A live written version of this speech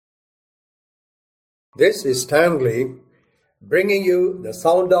This is Stanley bringing you the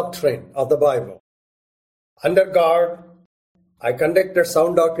sound doctrine of the Bible. Under God, I conducted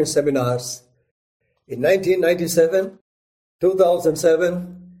sound doctrine seminars in 1997,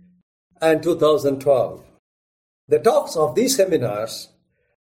 2007, and 2012. The talks of these seminars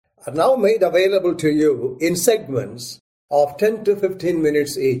are now made available to you in segments of 10 to 15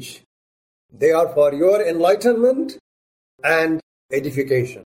 minutes each. They are for your enlightenment and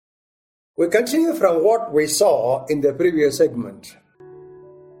edification. We continue from what we saw in the previous segment.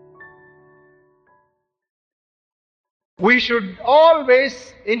 We should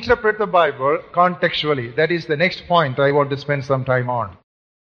always interpret the Bible contextually. That is the next point I want to spend some time on.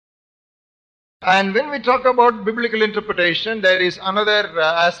 And when we talk about biblical interpretation, there is another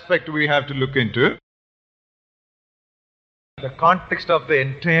aspect we have to look into. The context of the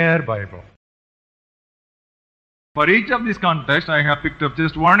entire Bible. For each of these contexts, I have picked up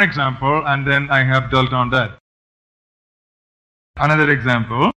just one example and then I have dwelt on that. Another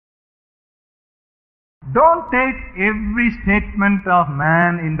example. Don't take every statement of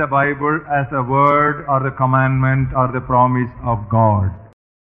man in the Bible as a word or the commandment or the promise of God.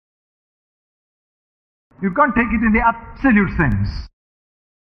 You can't take it in the absolute sense.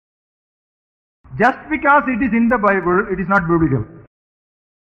 Just because it is in the Bible, it is not biblical.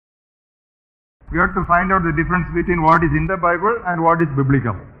 We have to find out the difference between what is in the Bible and what is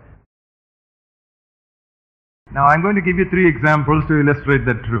biblical. Now I'm going to give you 3 examples to illustrate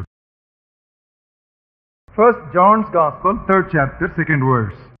that truth. First, John's Gospel, 3rd chapter, 2nd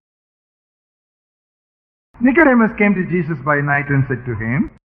verse. Nicodemus came to Jesus by night and said to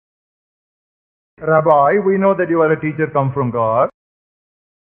him, Rabbi, we know that you are a teacher come from God.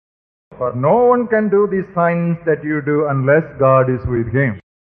 For no one can do these signs that you do unless God is with him.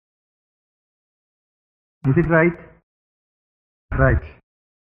 Is it right? Right.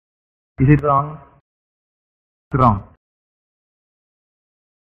 Is it wrong? Wrong.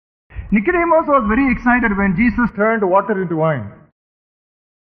 Nicodemus was very excited when Jesus turned water into wine.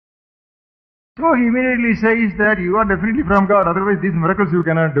 So he immediately says that you are definitely from God, otherwise these miracles you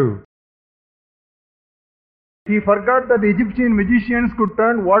cannot do. He forgot that the Egyptian magicians could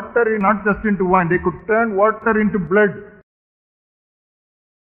turn water not just into wine, they could turn water into blood.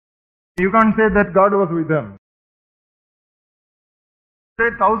 You can't say that God was with them. Say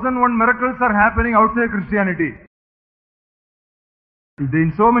 1001 miracles are happening outside Christianity.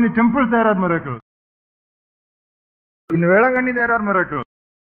 In so many temples there are miracles. In Velangani there are miracles.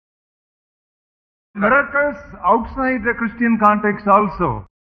 Miracles outside the Christian context also.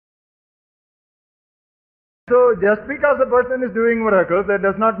 So just because a person is doing miracles, that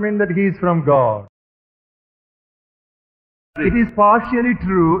does not mean that he is from God. It is partially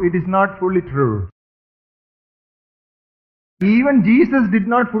true, it is not fully true. Even Jesus did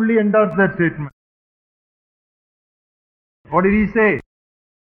not fully endorse that statement. What did he say?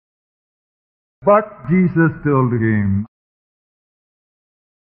 But Jesus told him.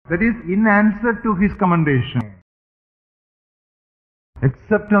 That is in answer to his commendation.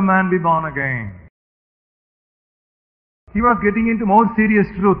 Except a man be born again. He was getting into more serious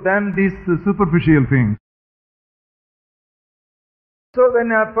truth than these superficial things. So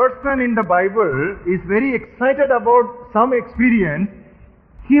when a person in the Bible is very excited about some experience,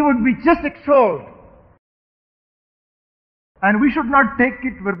 he would be just extolled. And we should not take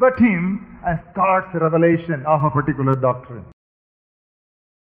it verbatim as God's revelation of a particular doctrine.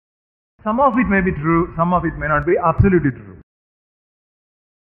 Some of it may be true, some of it may not be absolutely true.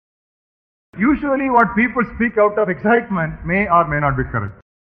 Usually what people speak out of excitement may or may not be correct.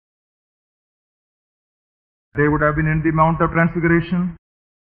 They would have been in the Mount of Transfiguration.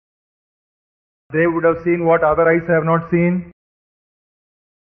 They would have seen what other eyes have not seen.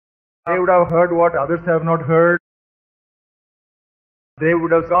 They would have heard what others have not heard. They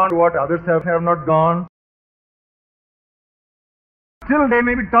would have gone what others have not gone. Still they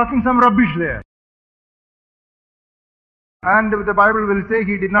may be talking some rubbish there. And the Bible will say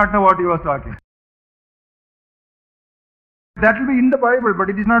he did not know what he was talking. That will be in the Bible, but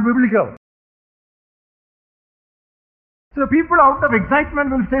it is not biblical. So people out of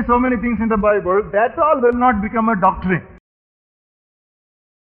excitement will say so many things in the Bible, that all will not become a doctrine.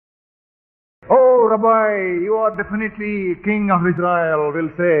 Oh, Rabbi, you are definitely King of Israel, will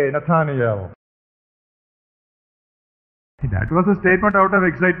say Nathaniel. That was a statement out of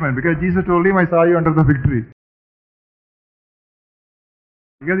excitement, because Jesus told him, I saw you under the fig tree.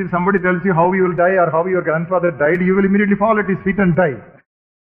 Because if somebody tells you how you will die or how your grandfather died, you will immediately fall at his feet and die.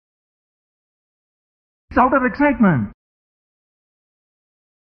 It's out of excitement.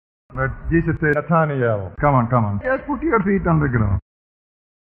 But Jesus said, Nathaniel, come on. Just put your feet on the ground.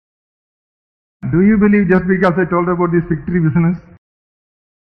 do you believe just because I told about this fig tree business?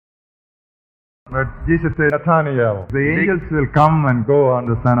 But Jesus said, Nathanael, the angels will come and go on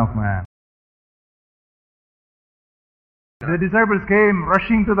the Son of Man. The disciples came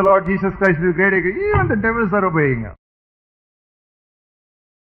rushing to the Lord Jesus Christ with great agony. Even the devils are obeying him.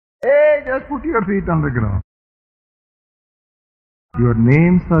 Hey, just put your feet on the ground. Your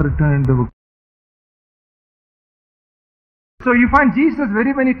names are written in the book. So you find Jesus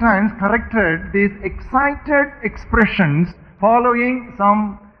very many times corrected these excited expressions following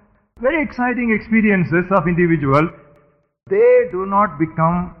some very exciting experiences of individuals. They do not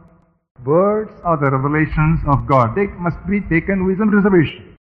become words or the revelations of God. They must be taken with some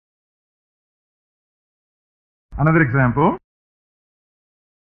reservation. Another example,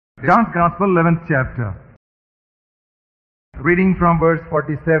 John's Gospel, 11th chapter. Reading from verse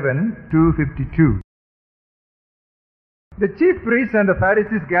 47 to 52. The chief priests and the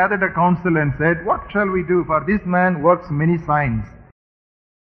Pharisees gathered a council and said, "What shall we do? For this man works many signs.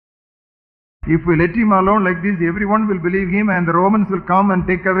 If we let him alone like this, everyone will believe him, and the Romans will come and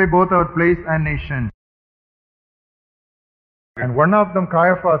take away both our place and nation." And one of them,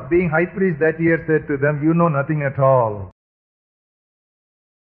 Caiaphas, being high priest that year, said to them, "You know nothing at all.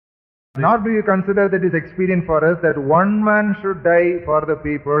 Nor do you consider that it is expedient for us that one man should die for the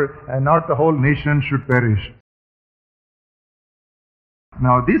people, and not the whole nation should perish."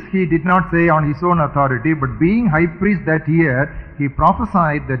 Now this he did not say on his own authority, but being high priest that year, he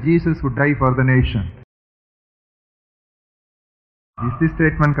prophesied that Jesus would die for the nation. Is this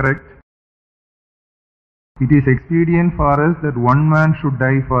statement correct? It is expedient for us that one man should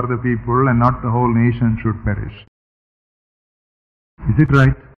die for the people and not the whole nation should perish. Is it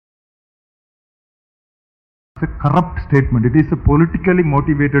right? It's a corrupt statement. It is a politically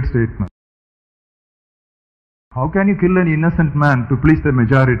motivated statement. How can you kill an innocent man to please the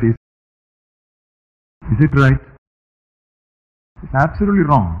majorities? Is it right? It's absolutely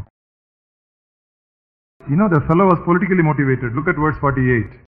wrong. You know, the fellow was politically motivated. Look at verse 48.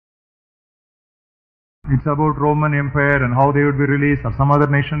 It's about Roman Empire and how they would be released, or some other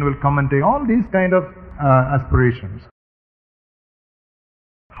nation will come and take all these kind of aspirations.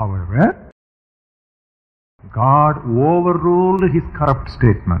 However, God overruled his corrupt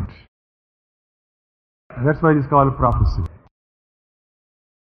statement. That's why it is called prophecy.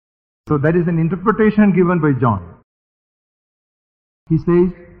 So that is an interpretation given by John. He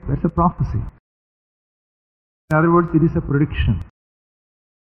says that's a prophecy. In other words, it is a prediction.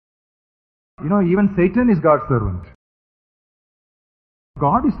 You know, even Satan is God's servant.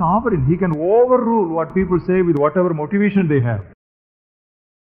 God is sovereign. He can overrule what people say with whatever motivation they have.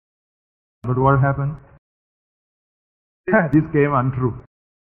 But what happened? This came untrue.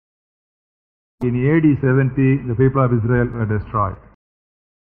 In AD 70, the people of Israel were destroyed.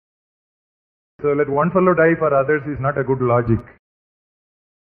 So let one fellow die for others is not a good logic.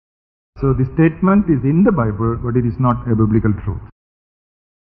 So the statement is in the Bible, but it is not a biblical truth.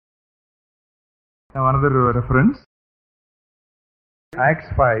 Now another reference,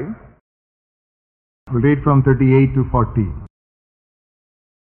 Acts 5. We'll read from 38 to 40.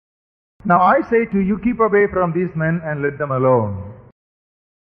 "Now I say to you, keep away from these men and let them alone.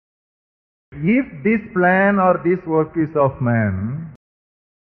 If this plan or this work is of man,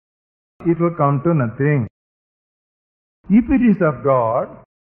 it will come to nothing. If it is of God,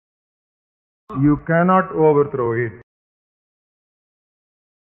 you cannot overthrow it."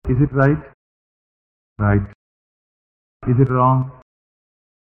 Is it right? Right. Is it wrong?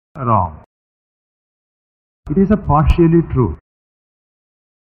 Wrong. It is a partially true.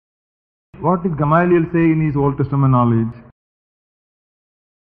 What did Gamaliel say in his Old Testament knowledge?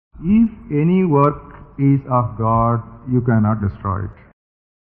 If any work is of God, you cannot destroy it.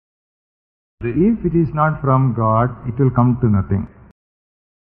 If it is not from God, it will come to nothing.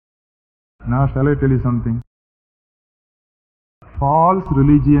 Now shall I tell you something? False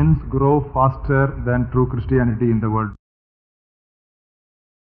religions grow faster than true Christianity in the world.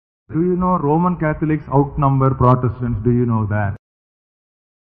 Do you know Roman Catholics outnumber Protestants? Do you know that?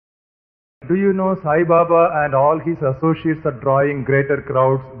 Do you know Sai Baba and all his associates are drawing greater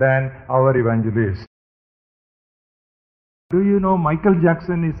crowds than our evangelists? Do you know Michael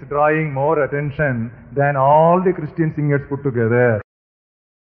Jackson is drawing more attention than all the Christian singers put together?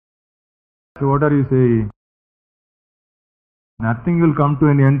 So what are you saying? Nothing will come to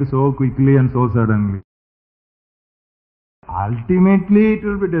an end so quickly and so suddenly. Ultimately it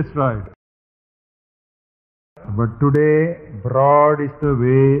will be destroyed. But today, broad is the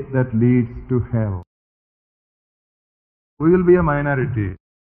way that leads to hell. We will be a minority,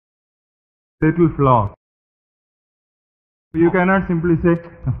 little flock. You cannot simply say,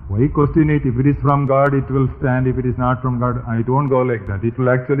 why question it? If it is from God, it will stand. If it is not from God, it won't go like that. It will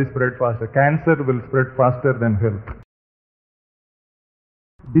actually spread faster. Cancer will spread faster than health.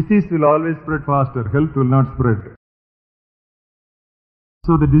 Disease will always spread faster. Health will not spread.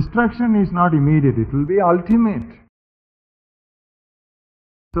 So the destruction is not immediate. It will be ultimate.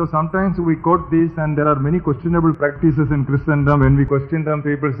 So sometimes we quote this, and there are many questionable practices in Christendom. When we question them,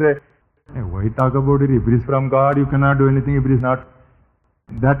 people say, hey, why talk about it? If it is from God, you cannot do anything. If it is not,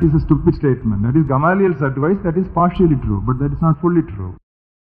 that is a stupid statement. That is Gamaliel's advice. That is partially true, but that is not fully true.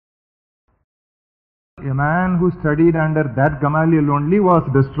 A man who studied under that Gamaliel only was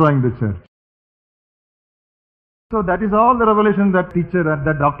destroying the church. So that is all the revelation that teacher and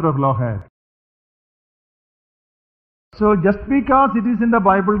that doctor of law had. So just because it is in the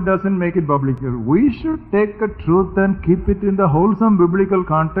Bible doesn't make it biblical. We should take a truth and keep it in the wholesome biblical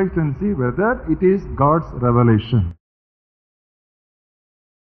context and see whether it is God's revelation.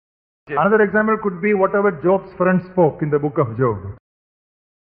 Another example could be whatever Job's friends spoke in the book of Job.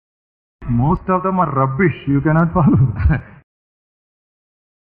 Most of them are rubbish. You cannot follow that.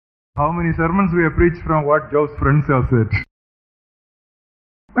 How many sermons we have preached from what Job's friends have said?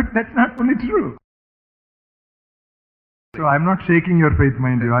 But that's not fully true. So I'm not shaking your faith,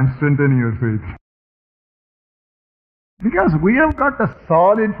 mind you. I'm strengthening your faith. Because we have got a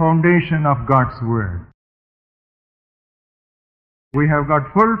solid foundation of God's Word. We have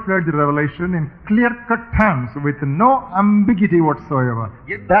got full-fledged revelation in clear-cut terms with no ambiguity whatsoever.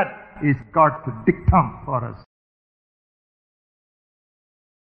 That is God's dictum for us.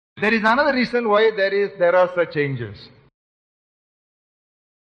 There is another reason why there are such changes.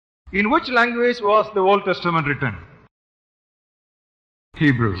 In which language was the Old Testament written?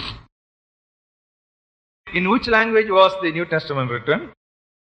 Hebrew. In which language was the New Testament written?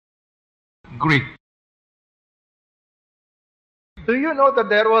 Greek. Do you know that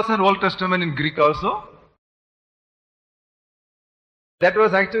there was an Old Testament in Greek also? That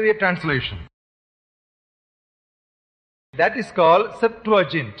was actually a translation. That is called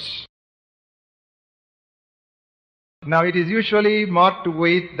Septuagint. Now it is usually marked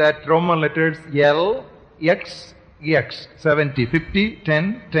with that Roman letters L, X, X, 70, 50,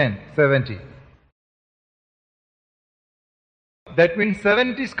 10, 10, 70. That means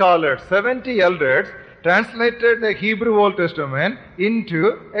 70 scholars, 70 elders translated the Hebrew Old Testament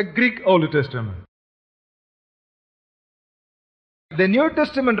into a Greek Old Testament. The New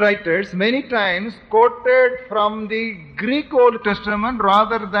Testament writers many times quoted from the Greek Old Testament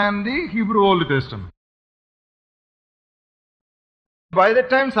rather than the Hebrew Old Testament. By the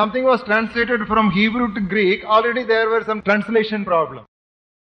time something was translated from Hebrew to Greek, already there were some translation problems.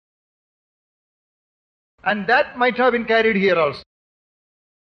 And that might have been carried here also.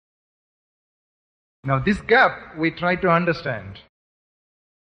 Now this gap we try to understand.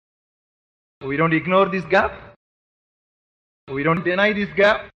 We don't ignore this gap. We don't deny this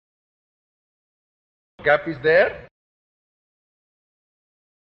gap. Gap is there.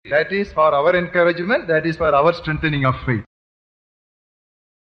 That is for our encouragement. That is for our strengthening of faith.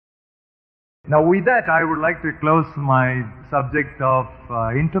 Now with that, I would like to close my subject of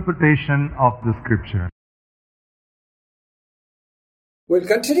interpretation of the Scripture. We'll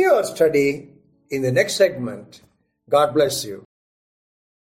continue our study in the next segment. God bless you.